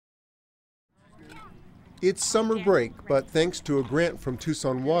It's summer break, but thanks to a grant from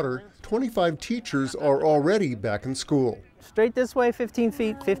Tucson Water, 25 teachers are already back in school. Straight this way, 15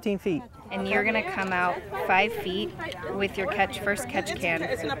 feet, 15 feet. And you're going to come out 5 feet with your first catch can,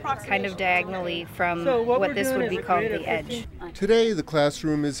 kind of diagonally from what this would be called the edge. Today, the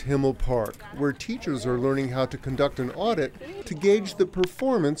classroom is Himmel Park, where teachers are learning how to conduct an audit to gauge the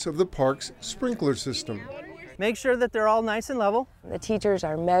performance of the park's sprinkler system. Make sure that they're all nice and level. The teachers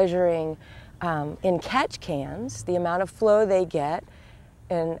are measuring in catch cans the amount of flow they get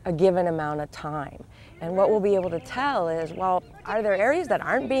in a given amount of time. And what we'll be able to tell is, well, are there areas that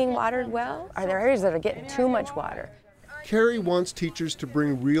aren't being watered well? Are there areas that are getting too much water? Carrie wants teachers to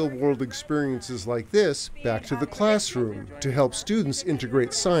bring real-world experiences like this back to the classroom to help students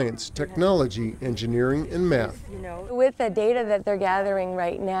integrate science, technology, engineering, and math. With the data that they're gathering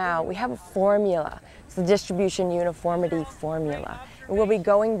right now, we have a formula. It's the distribution uniformity formula. And we'll be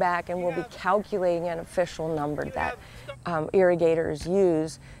going back and we'll be calculating an official number that irrigators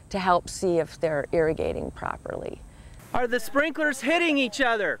use to help see if they're irrigating properly. Are the sprinklers hitting each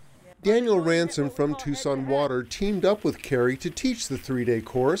other? Daniel Ransom from Tucson Water teamed up with Carrie to teach the 3-day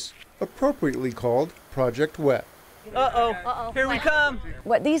course, appropriately called Project Wet. Uh-oh, here we come.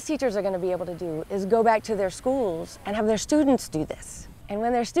 What these teachers are going to be able to do is go back to their schools and have their students do this. And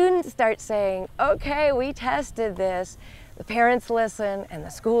when their students start saying, okay, we tested this, the parents listen and the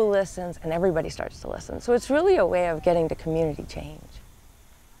school listens and everybody starts to listen. So it's really a way of getting to community change.